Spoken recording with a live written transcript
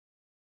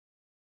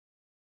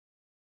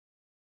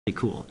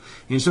Cool.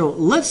 And so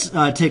let's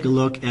take a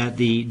look at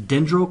the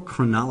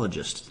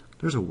dendrochronologist.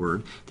 There's a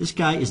word. This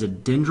guy is a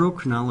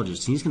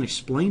dendrochronologist. And he's going to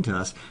explain to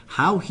us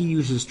how he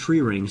uses tree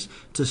rings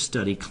to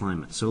study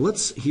climate. So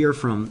let's hear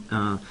from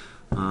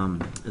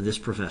this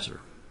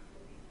professor.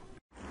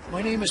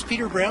 My name is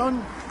Peter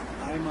Brown.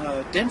 I'm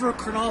a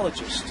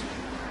dendrochronologist.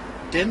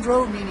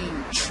 Dendro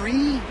meaning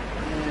tree,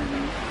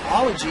 and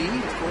ology,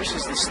 of course,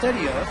 is the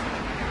study of.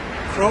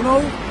 Chrono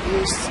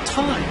is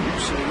time,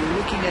 so we're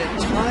looking at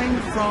time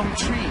from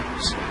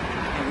trees,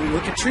 and we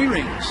look at tree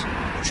rings.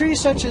 Trees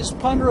such as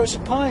ponderosa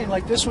pine,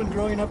 like this one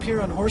growing up here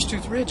on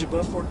Horsetooth Ridge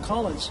above Fort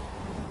Collins,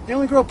 they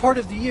only grow part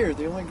of the year.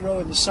 They only grow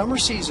in the summer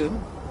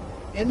season,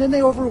 and then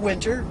they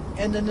overwinter,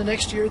 and then the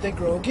next year they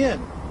grow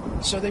again.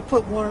 So they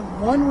put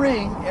one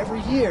ring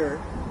every year,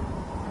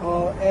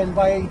 and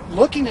by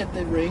looking at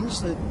the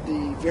rings, the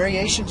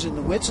variations in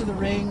the widths of the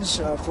rings,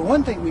 for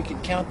one thing we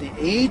can count the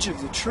age of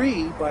the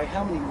tree by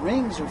how many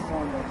rings are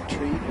formed on the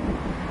tree,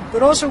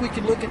 but also we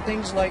can look at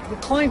things like the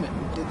climate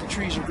that the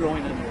trees are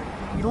growing under.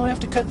 You don't have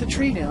to cut the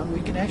tree down.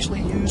 We can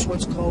actually use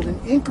what's called an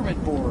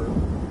increment borer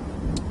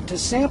to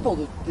sample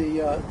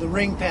the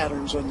ring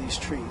patterns on these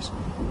trees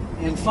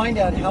and find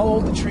out how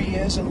old the tree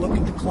is and look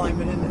at the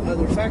climate and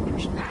other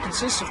factors. It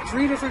consists of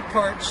three different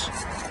parts: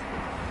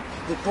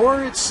 the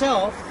borer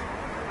itself,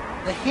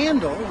 the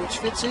handle, which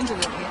fits into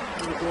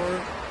the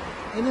borer,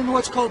 and then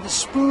what's called the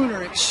spoon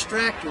or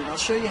extractor. And I'll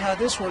show you how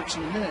this works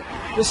in a minute.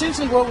 But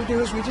essentially what we do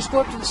is we just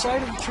go up to the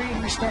side of the tree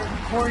and we start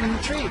boring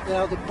the tree.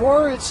 Now the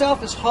borer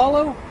itself is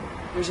hollow.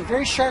 There's a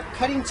very sharp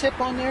cutting tip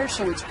on there,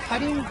 so it's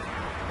cutting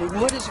the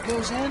wood as it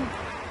goes in.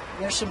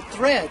 There's some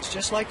threads,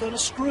 just like on a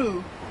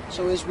screw.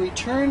 So as we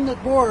turn the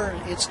borer,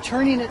 it's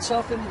turning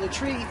itself into the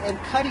tree and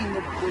cutting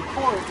the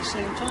core at the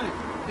same time.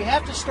 We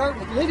have to start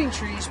with living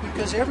trees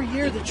because every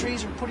year the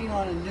trees are putting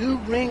on a new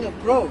ring of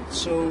growth.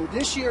 So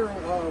this year,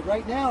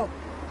 right now,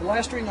 the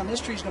last ring on this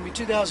tree is going to be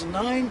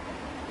 2009.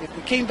 If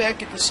we came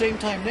back at the same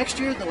time next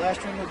year, the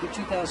last ring would be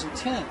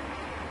 2010.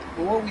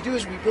 But what we do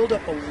is we build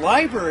up a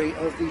library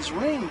of these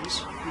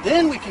rings.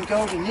 Then we can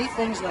go to neat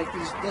things like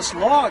this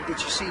log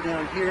that you see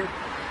down here.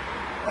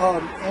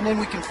 And then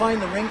we can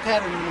find the ring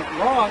pattern in that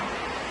log,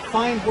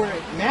 find where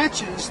it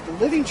matches the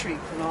living tree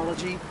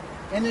chronology,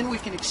 and then we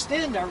can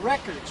extend our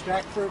records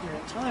back further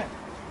in time.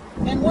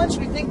 And once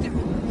we think that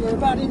we're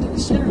about into the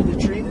center of the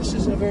tree, this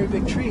isn't a very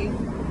big tree,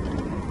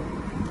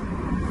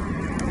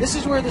 this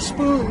is where the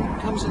spoon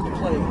comes into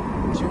play.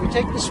 So we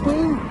take the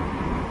spoon,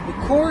 the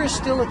core is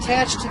still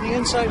attached to the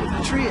inside of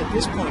the tree at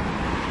this point.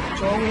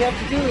 So all we have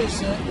to do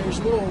is, there's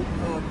little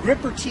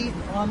gripper teeth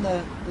on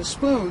the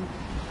spoon,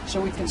 so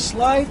we can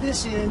slide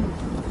this in,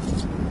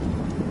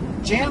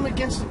 jam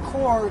against the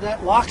core,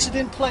 that locks it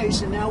in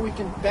place, and now we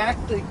can back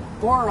the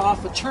borer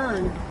off a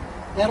turn.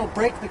 That'll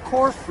break the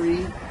core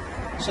free,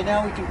 so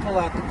now we can pull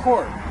out the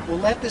core. We'll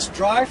let this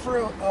dry for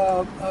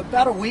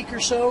about a week or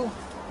so,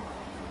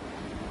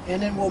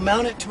 and then we'll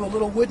mount it to a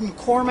little wooden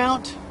core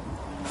mount,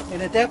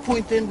 and at that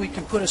point then we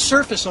can put a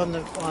surface on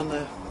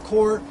the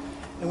core,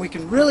 and we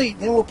can really,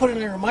 then we'll put it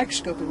under a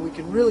microscope and we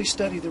can really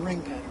study the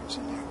ring patterns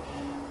in there.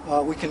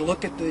 We can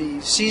look at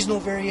the seasonal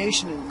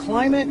variation in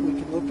climate,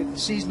 we can look at the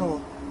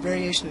seasonal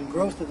variation in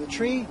growth of the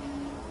tree.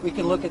 We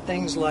can look at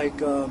things like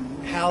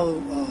how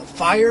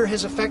fire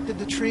has affected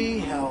the tree,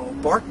 how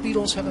bark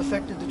beetles have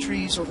affected the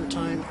trees over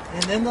time.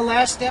 And then the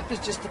last step is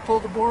just to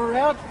pull the borer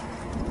out.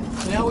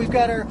 So now we've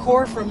got our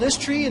core from this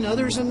tree and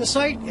others in the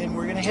site, and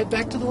we're going to head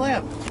back to the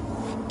lab.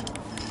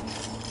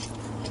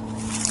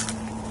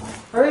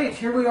 All right,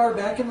 here we are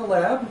back in the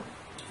lab.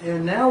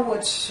 And now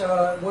what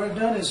I've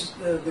done is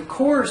the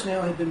cores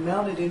now have been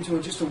mounted into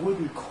just a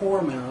wooden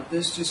core mount.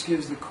 This just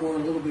gives the core a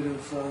little bit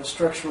of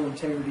structural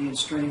integrity and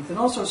strength, and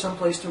also some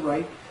place to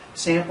write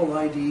sample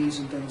IDs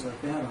and things like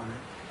that on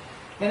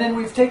it. And then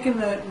we've taken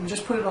that and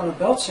just put it on a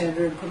belt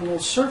sander and put a little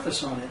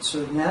surface on it.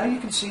 So now you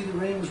can see the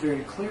rings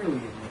very clearly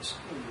in this.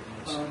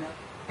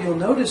 You'll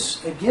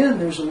notice, again,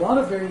 there's a lot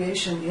of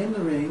variation in the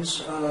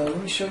rings. Let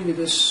me show you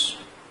this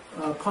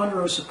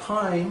ponderosa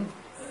pine.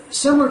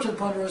 Similar to the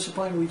ponderosa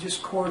pine we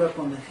just cored up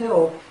on the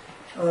hill.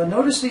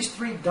 Notice these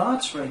three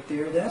dots right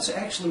there. That's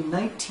actually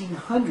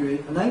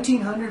 1900.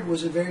 1900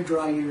 was a very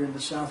dry year in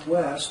the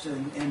Southwest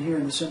and here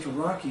in the Central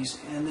Rockies.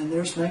 And then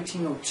there's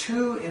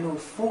 1902 and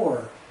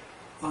 04.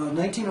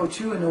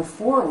 1902 and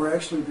 04 were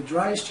actually the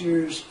driest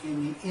years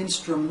in the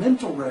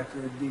instrumental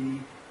record, the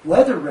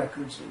weather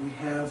records that we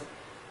have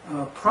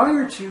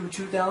prior to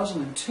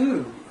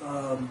 2002.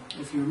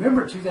 If you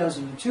remember,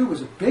 2002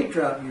 was a big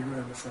drought year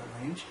around the Front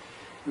Range.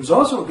 It was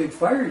also a big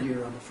fire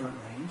year on the Front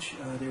Range.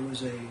 There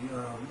was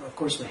of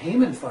course, the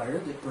Hayman fire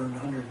that burned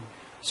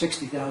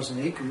 160,000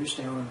 acres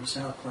down on the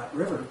South Platte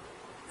River.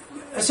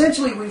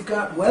 Essentially, we've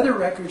got weather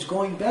records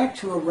going back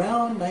to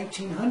around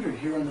 1900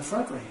 here on the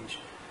Front Range.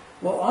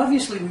 Well,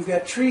 obviously, we've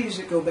got trees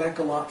that go back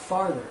a lot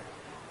farther.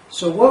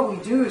 So what we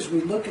do is we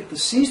look at the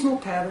seasonal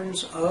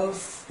patterns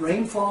of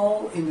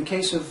rainfall in the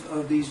case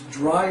of these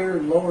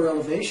drier, lower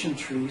elevation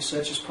trees,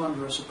 such as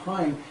ponderosa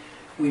pine.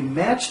 We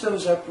match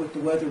those up with the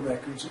weather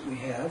records that we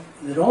have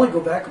that only go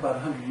back about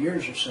 100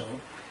 years or so.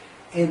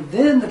 And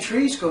then the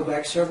trees go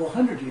back several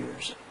hundred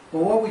years.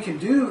 Well, what we can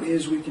do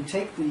is we can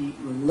take the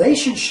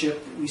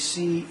relationship that we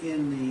see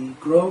in the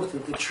growth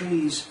of the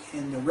trees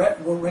in the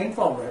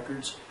rainfall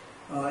records,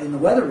 in the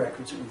weather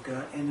records that we've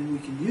got, and then we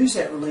can use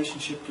that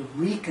relationship to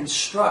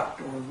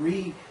reconstruct or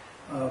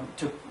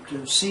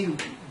to see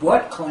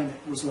what climate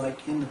was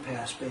like in the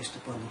past based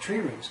upon the tree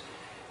rings.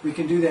 We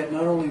can do that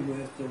not only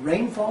with the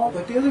rainfall,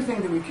 but the other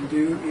thing that we can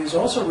do is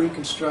also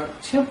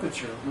reconstruct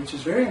temperature, which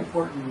is very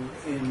important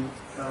in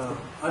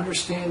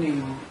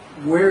understanding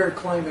where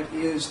climate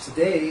is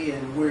today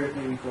and where it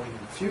may be going in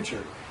the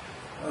future.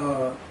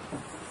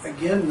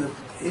 Again,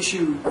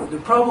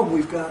 the problem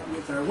we've got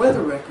with our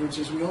weather records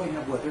is we only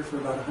have weather for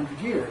about 100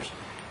 years.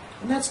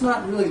 And that's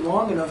not really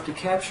long enough to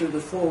capture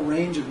the full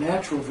range of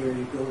natural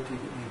variability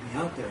that may be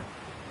out there.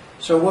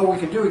 So what we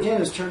can do again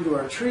is turn to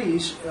our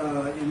trees.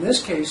 In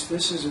this case,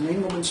 this is an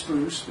Engelmann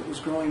spruce that was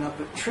growing up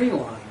at tree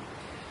line.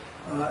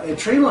 At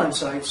tree line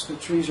sites, the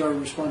trees are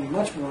responding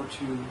much more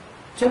to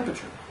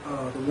temperature.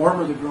 The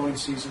warmer the growing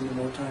season, the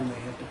more time they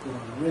have to put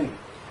on a ring.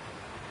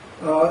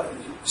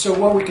 So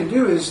what we can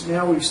do is,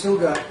 now we've still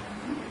got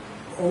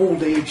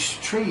old age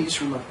trees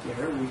from up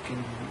there. We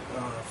can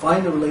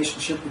find the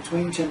relationship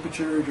between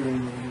temperature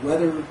during the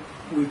weather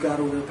we've got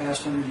over the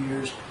past 100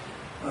 years.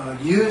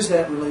 Use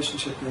that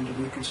relationship then to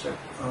reconstruct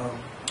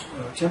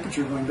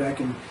temperature going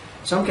back in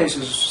some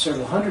cases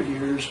several hundred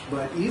years,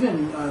 but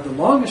even the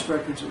longest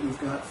records that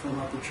we've got from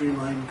upper tree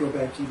line go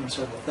back even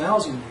several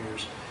thousand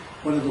years.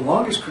 One of the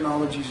longest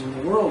chronologies in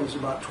the world is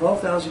about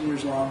 12,000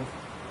 years long,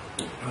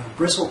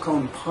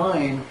 bristlecone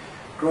pine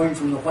growing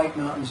from the White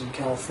Mountains in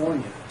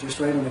California, just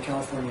right on the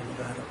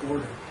California-Nevada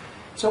border.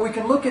 So we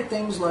can look at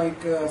things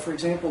like, for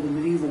example, the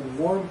medieval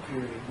warm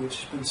period,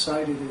 which has been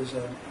cited as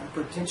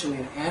potentially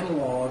an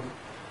analog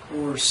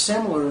or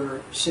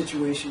similar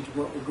situation to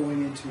what we're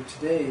going into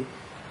today.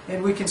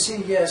 And we can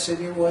see, yes,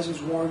 it was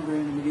as warm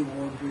during the medieval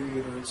warm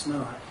period, or it's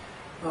not.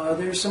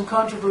 There's some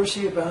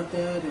controversy about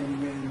that,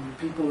 and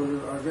people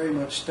are very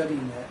much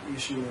studying that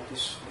issue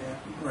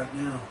right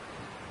now.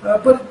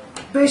 But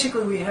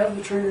basically, we have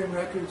the tree ring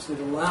records that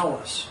allow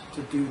us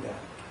to do that,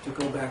 to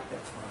go back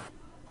that far.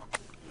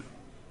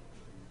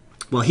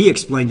 Well, he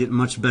explained it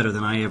much better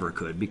than I ever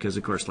could because,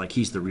 of course, like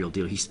he's the real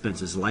deal. He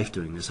spends his life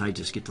doing this. I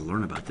just get to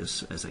learn about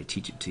this as I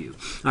teach it to you.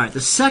 All right, the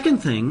second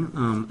thing,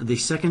 the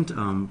second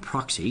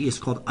proxy is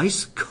called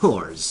ice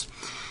cores.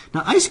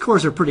 Now, ice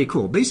cores are pretty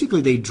cool.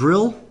 Basically, they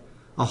drill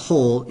a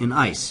hole in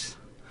ice,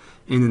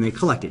 and then they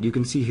collect it. You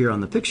can see here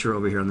on the picture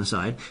over here on the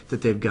side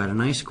that they've got an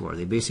ice core.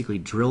 They basically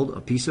drilled a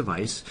piece of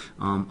ice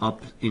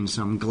up in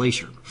some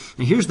glacier.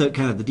 And here's the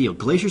kind of the deal.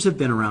 Glaciers have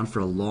been around for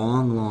a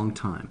long, long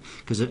time.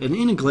 Because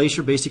in a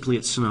glacier, basically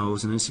it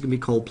snows, and it's going to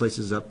be cold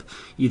places up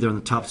either on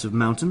the tops of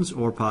mountains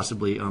or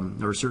possibly,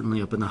 or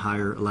certainly up in the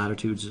higher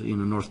latitudes,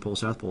 North Pole,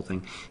 South Pole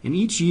thing. And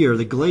each year,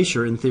 the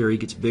glacier, in theory,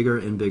 gets bigger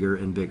and bigger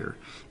and bigger.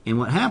 And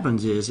what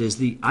happens is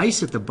the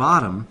ice at the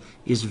bottom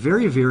is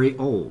very, very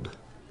old,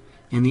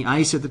 and the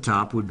ice at the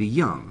top would be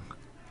young.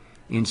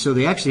 And so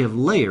they actually have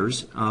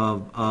layers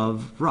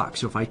of rock.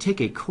 So if I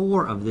take a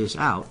core of this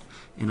out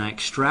and I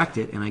extract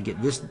it and I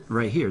get this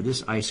right here,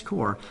 this ice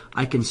core,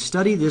 I can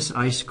study this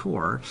ice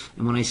core,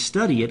 and when I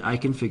study it, I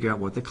can figure out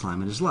what the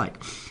climate is like.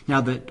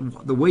 Now,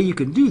 the way you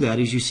can do that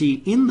is you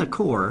see in the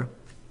core,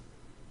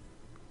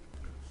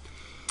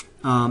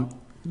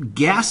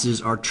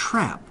 gases are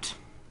trapped.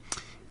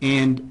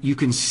 And you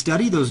can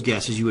study those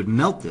gases. You would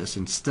melt this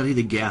and study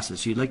the gases.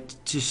 So you'd like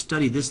to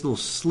study this little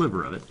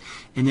sliver of it.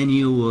 And then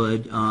you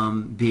would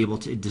be able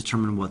to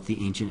determine what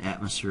the ancient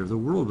atmosphere of the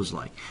world was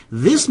like.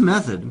 This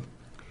method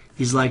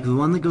is like the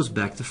one that goes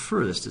back the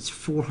furthest. It's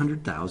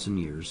 400,000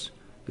 years.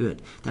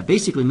 Good. That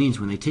basically means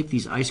when they take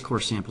these ice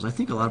core samples, I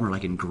think a lot of them are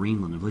like in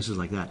Greenland and places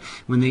like that.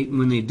 When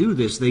they do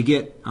this, they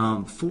get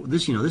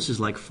this. This is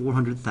like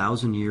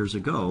 400,000 years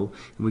ago,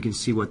 and we can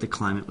see what the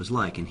climate was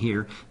like. And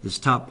here, this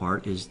top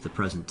part is the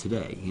present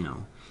today.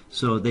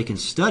 So they can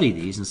study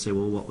these and say,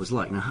 well, what was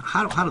like? Now,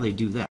 how do they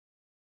do that?